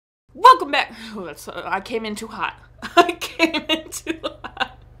Welcome back. Oh, that's I came in too hot. I came in too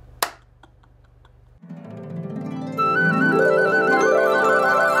hot.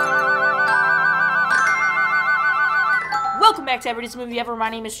 Welcome back to Every Disney Movie Ever. My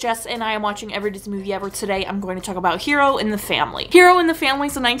name is Jess, and I am watching Every Disney Movie Ever. Today, I'm going to talk about Hero in the Family. Hero in the Family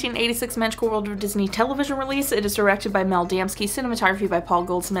is a 1986 Magical World of Disney television release. It is directed by Mel Damski, cinematography by Paul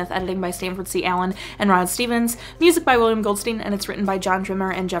Goldsmith, editing by Stanford C. Allen and Rod Stevens, music by William Goldstein, and it's written by John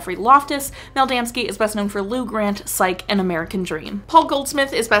Drimmer and Geoffrey Loftus. Mel Damski is best known for Lou Grant, Psych, and American Dream. Paul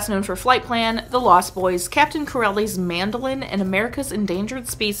Goldsmith is best known for Flight Plan, The Lost Boys, Captain Corelli's Mandolin, and America's Endangered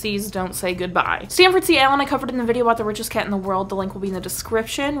Species Don't Say Goodbye. Stanford C. Allen I covered in the video about the richest cat in the world. The link will be in the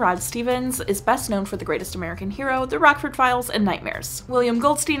description. Rod Stevens is best known for The Greatest American Hero, The Rockford Files, and Nightmares. William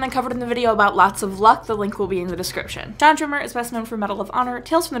Goldstein I covered in the video about Lots of Luck. The link will be in the description. John Drimmer is best known for Medal of Honor,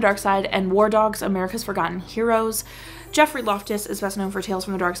 Tales from the Dark Side, and War Dogs, America's Forgotten Heroes. Geoffrey Loftus is best known for Tales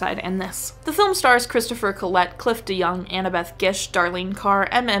from the Dark Side and this. The film stars Christopher Collette, Cliff DeYoung, Annabeth Gish, Darlene Carr,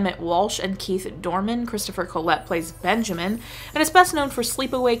 M. Emmett Walsh, and Keith Dorman. Christopher Collette plays Benjamin, and is best known for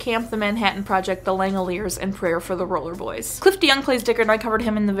Sleepaway Camp, The Manhattan Project, The Langoliers, and Prayer for the Roller Boys. Cliff DeYoung plays Dicker, and I covered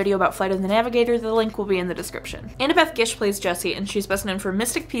him in the video about Flight of the Navigator. The link will be in the description. Annabeth Gish plays Jessie, and she's best known for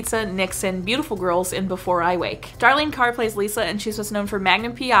Mystic Pizza, Nixon, Beautiful Girls, and Before I Wake. Darlene Carr plays Lisa, and she's best known for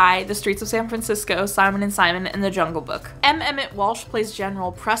Magnum P.I., The Streets of San Francisco, Simon and Simon, and The Jungle Book. M. Emmett Walsh plays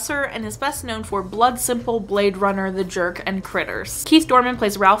General Presser and is best known for Blood Simple, Blade Runner, The Jerk, and Critters. Keith Dorman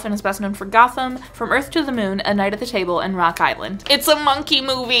plays Ralph and is best known for Gotham, From Earth to the Moon, A Night at the Table, and Rock Island. It's a monkey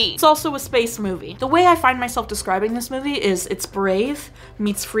movie! It's also a space movie. The way I find myself describing this movie is it's Brave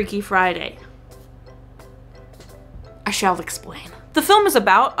meets Freaky Friday. I shall explain. The film is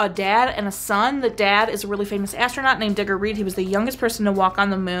about a dad and a son. The dad is a really famous astronaut named Digger Reed. He was the youngest person to walk on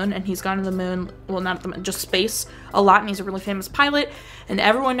the moon, and he's gone to the moon, well, not the moon, just space a lot, and he's a really famous pilot, and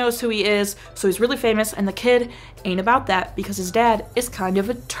everyone knows who he is, so he's really famous, and the kid ain't about that because his dad is kind of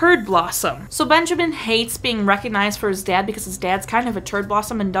a turd blossom. So Benjamin hates being recognized for his dad because his dad's kind of a turd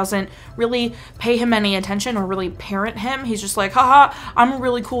blossom and doesn't really pay him any attention or really parent him. He's just like, haha, I'm a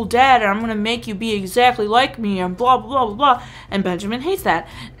really cool dad, and I'm gonna make you be exactly like me, and blah, blah, blah, blah, and Benjamin hates that,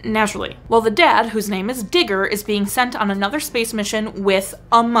 naturally. Well, the dad, whose name is Digger, is being sent on another space mission with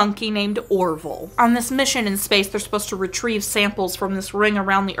a monkey named Orville. On this mission in space, they're supposed to retrieve samples from this ring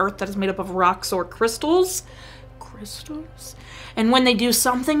around the Earth that is made up of rocks or crystals. And when they do,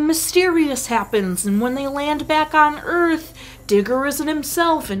 something mysterious happens, and when they land back on Earth, Digger isn't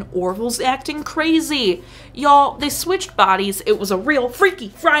himself, and Orville's acting crazy. Y'all, they switched bodies. It was a real Freaky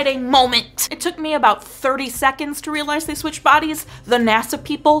Friday moment. It took me about 30 seconds to realize they switched bodies. The NASA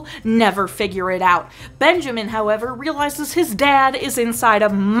people never figure it out. Benjamin, however, realizes his dad is inside a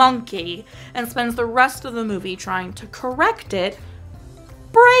monkey, and spends the rest of the movie trying to correct it.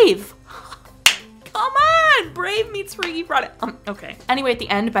 Brave! Come on! Brave meets Freaky Friday. Okay. Anyway, at the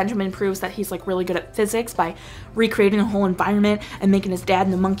end, Benjamin proves that he's like really good at physics by recreating a whole environment and making his dad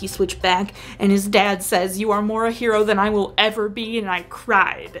and the monkey switch back. And his dad says, "You are more a hero than I will ever be," and I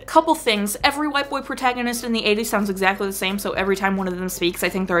cried. Couple things. Every white boy protagonist in the 80s sounds exactly the same, so every time one of them speaks, I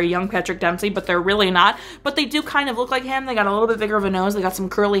think they're a young Patrick Dempsey, but they're really not. But they do kind of look like him. They got a little bit bigger of a nose, they got some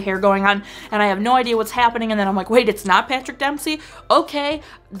curly hair going on, and I have no idea what's happening, and then I'm like, wait, it's not Patrick Dempsey? Okay,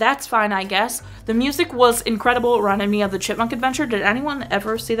 that's fine, I guess. The music was incredible. It reminded me of the Chipmunk Adventure. Did anyone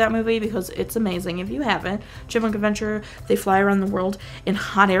ever see that movie? Because it's amazing. If you haven't, Chipmunk Adventure, they fly around the world in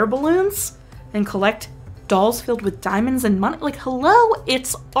hot air balloons and collect dolls filled with diamonds and money. Like, hello,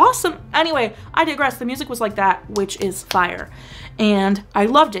 it's awesome. Anyway, I digress. The music was like that, which is fire. And I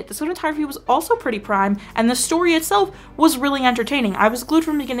loved it. The cinematography was also pretty prime, and the story itself was really entertaining. I was glued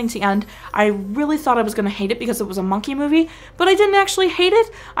from beginning to end. I really thought I was going to hate it because it was a monkey movie, but I didn't actually hate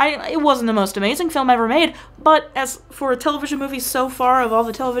it. It wasn't the most amazing film ever made, but as for a television movie so far, of all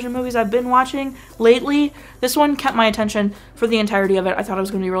the television movies I've been watching lately, this one kept my attention for the entirety of it. I thought I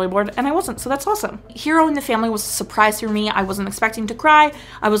was going to be really bored, and I wasn't, so that's awesome. Hero in the Family was a surprise for me. I wasn't expecting to cry.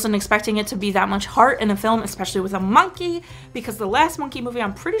 I wasn't expecting it to be that much heart in a film, especially with a monkey, because the last monkey movie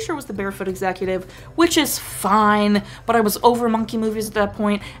I'm pretty sure was The Barefoot Executive, which is fine, but I was over monkey movies at that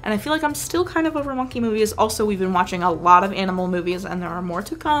point, and I feel like I'm still kind of over monkey movies. Also, we've been watching a lot of animal movies, and there are more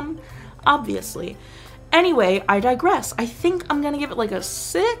to come, obviously. Anyway, I digress. I think I'm gonna give it like a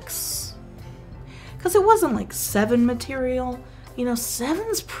 6, because it wasn't like 7 material. You know,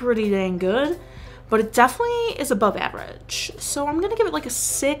 7's pretty dang good, but it definitely is above average. So I'm gonna give it like a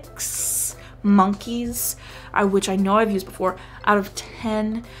 6 monkeys, which I know I've used before, out of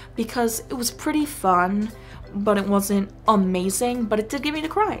 10, because it was pretty fun, but it wasn't amazing, but it did get me to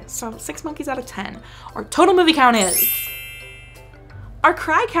cry. So 6 monkeys out of 10. Our total movie count is our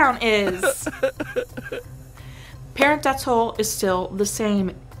cry count is. Parent death toll is still the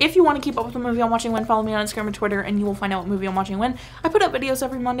same. If you want to keep up with the movie I'm watching when, follow me on Instagram and Twitter, and you will find out what movie I'm watching when. I put up videos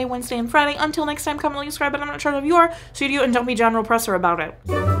every Monday, Wednesday, and Friday. Until next time, comment, like, subscribe, and I'm not sure if you are, so you do, and don't be John Represser about it.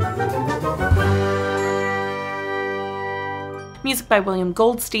 Music by William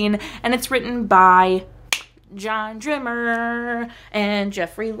Goldstein, and it's written by John Drimmer and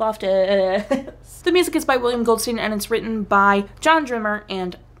Geoffrey Loftus. The music is by William Goldstein, and it's written by John Drimmer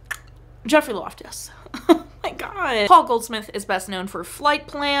and Geoffrey Loftus. Oh my god. Paul Goldsmith is best known for Flight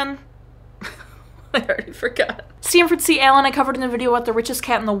Plan. I already forgot. Stanford C. Allen, I covered in the video about the richest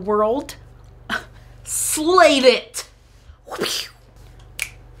cat in the world. Slayed it!